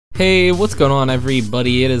Hey, what's going on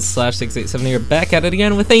everybody? It is Slash687 here, back at it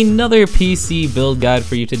again with another PC build guide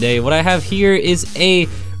for you today. What I have here is a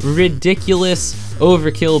ridiculous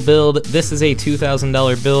overkill build. This is a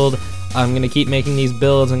 $2,000 build. I'm going to keep making these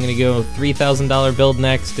builds. I'm going to go $3,000 build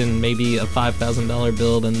next and maybe a $5,000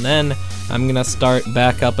 build, and then I'm going to start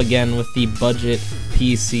back up again with the budget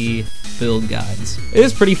PC build guides. It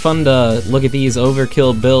is pretty fun to look at these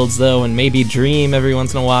overkill builds though and maybe dream every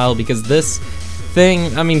once in a while, because this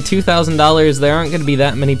thing, I mean, $2,000, there aren't going to be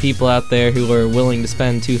that many people out there who are willing to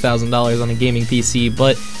spend $2,000 on a gaming PC,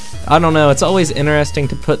 but I don't know, it's always interesting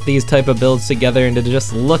to put these type of builds together and to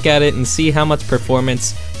just look at it and see how much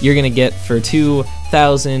performance you're going to get for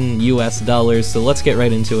 $2,000 US, so let's get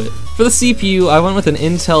right into it. For the CPU, I went with an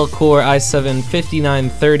Intel Core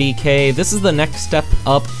i7-5930K. This is the next step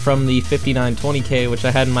up from the 5920K, which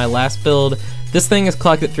I had in my last build. This thing is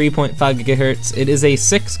clocked at 3.5 GHz. It is a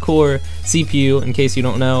 6-core CPU, in case you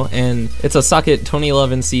don't know, and it's a socket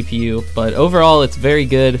 2011 CPU, but overall it's very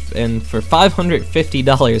good, and for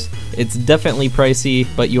 $550, it's definitely pricey,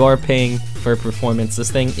 but you are paying for performance. This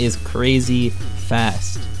thing is crazy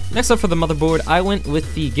fast. Next up for the motherboard, I went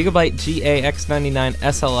with the Gigabyte GAX99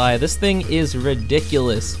 SLI. This thing is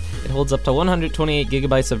ridiculous. It holds up to 128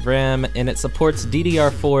 gigabytes of RAM, and it supports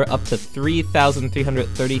DDR4 up to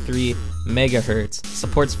 3,333 megahertz.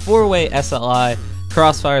 Supports 4-way SLI,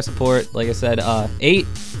 crossfire support, like I said, 8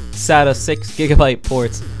 SATA 6 gigabyte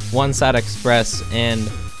ports, 1 SATA Express, and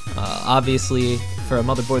obviously for a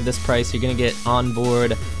motherboard this price, you're gonna get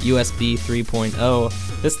onboard USB 3.0.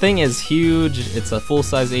 This thing is huge. It's a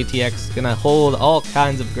full-size ATX, gonna hold all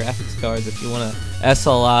kinds of graphics cards if you want to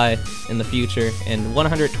SLI in the future, and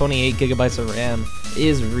 128 gigabytes of RAM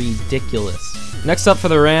is ridiculous. Next up for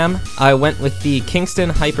the RAM, I went with the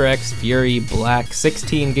Kingston HyperX Fury Black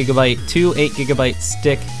 16 gigabyte to 8 gigabyte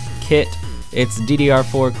stick kit. It's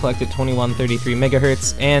DDR4 collected 2133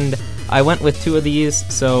 megahertz, and I went with 2 of these,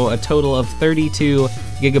 so a total of 32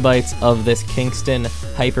 gigabytes of this Kingston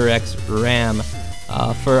HyperX RAM.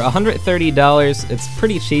 For $130, it's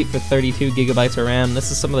pretty cheap for 32 gigabytes of RAM. This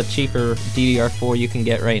is some of the cheaper DDR4 you can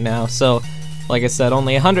get right now. So, like I said,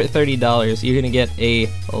 only $130, you're gonna get a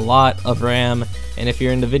lot of RAM. And if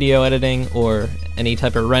you're into video editing or any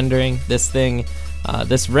type of rendering, this thing,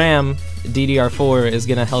 this RAM DDR4 is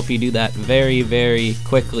gonna help you do that very, very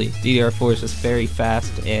quickly. DDR4 is just very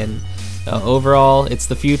fast, and overall, it's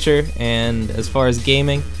the future. And as far as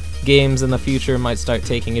games in the future might start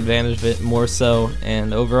taking advantage of it more so,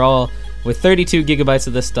 and overall with 32 gigabytes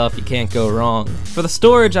of this stuff, you can't go wrong. For the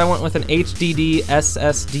storage, I went with an HDD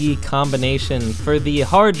SSD combination. For the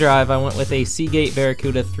hard drive, I went with a Seagate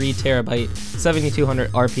Barracuda 3TB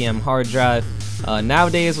 7200 RPM hard drive.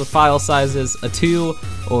 Nowadays with file sizes, a 2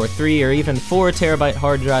 or 3 or even 4 terabyte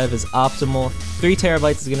hard drive is optimal. 3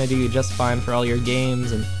 terabytes is going to do you just fine for all your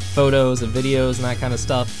games and photos and videos and that kind of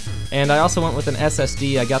stuff. And I also went with an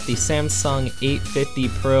SSD. I got the Samsung 850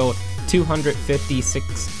 Pro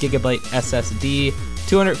 256 gigabyte SSD.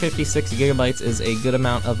 256 gigabytes is a good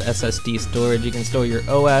amount of SSD storage. You can store your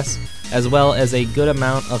OS as well as a good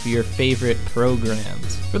amount of your favorite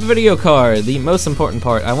programs. For the video card, the most important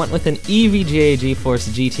part, I went with an EVGA GeForce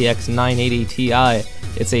GTX 980 Ti.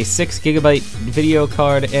 It's a 6 gigabyte video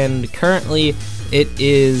card, and currently it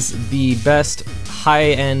is the best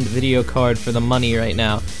high-end video card for the money right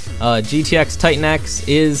now. GTX Titan X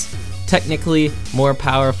is technically more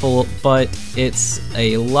powerful, but it's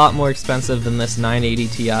a lot more expensive than this 980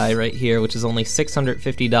 Ti right here, which is only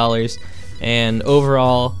 $650. And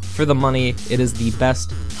overall, for the money, it is the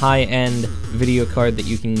best high-end video card that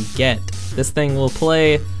you can get. This thing will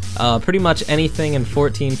play pretty much anything in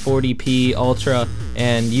 1440p Ultra,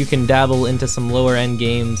 and you can dabble into some lower-end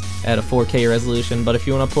games at a 4K resolution, but if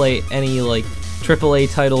you want to play any like AAA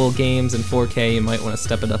title games in 4K, you might want to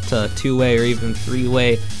step it up to 2-way or even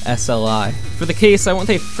 3-way SLI. For the case, I want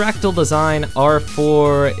a Fractal Design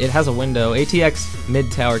R4. It has a window, ATX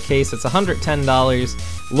mid-tower case. It's $110.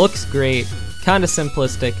 Looks great, kind of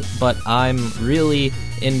simplistic, but I'm really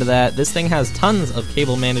into that. This thing has tons of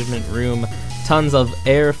cable management room, tons of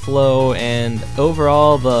airflow, and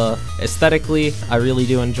overall, aesthetically, I really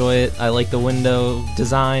do enjoy it. I like the window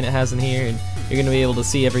design it has in here, and you're going to be able to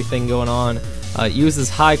see everything going on. It uses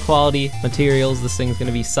high quality materials. This thing's going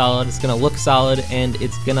to be solid, it's going to look solid, and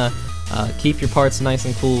it's going to keep your parts nice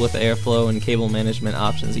and cool with the airflow and cable management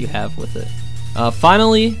options you have with it.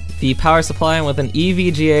 Finally, the power supply with an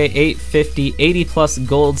EVGA 850 80+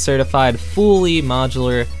 gold certified fully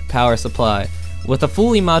modular power supply. With a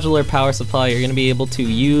fully modular power supply, you're going to be able to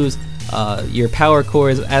use your power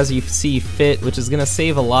cores as you see fit, which is going to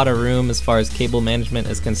save a lot of room as far as cable management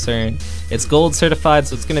is concerned. It's gold certified,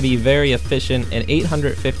 so it's going to be very efficient, and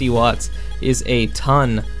 850 watts is a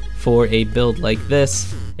ton for a build like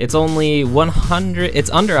this. It's only it's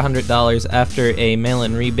under $100 after a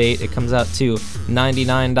mail-in rebate. It comes out to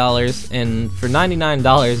 $99, and for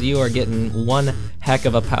 $99 you are getting one heck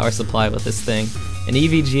of a power supply with this thing. And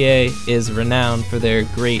EVGA is renowned for their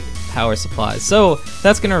great power supplies. So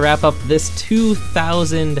that's gonna wrap up this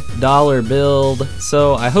 $2,000 build.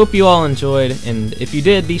 So I hope you all enjoyed, and if you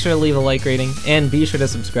did, be sure to leave a like rating and be sure to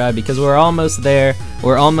subscribe, because we're almost there.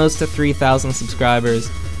 We're almost to 3,000 subscribers.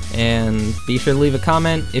 And be sure to leave a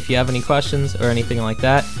comment if you have any questions or anything like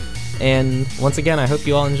that. And once again, I hope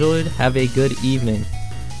you all enjoyed. Have a good evening.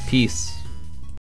 Peace.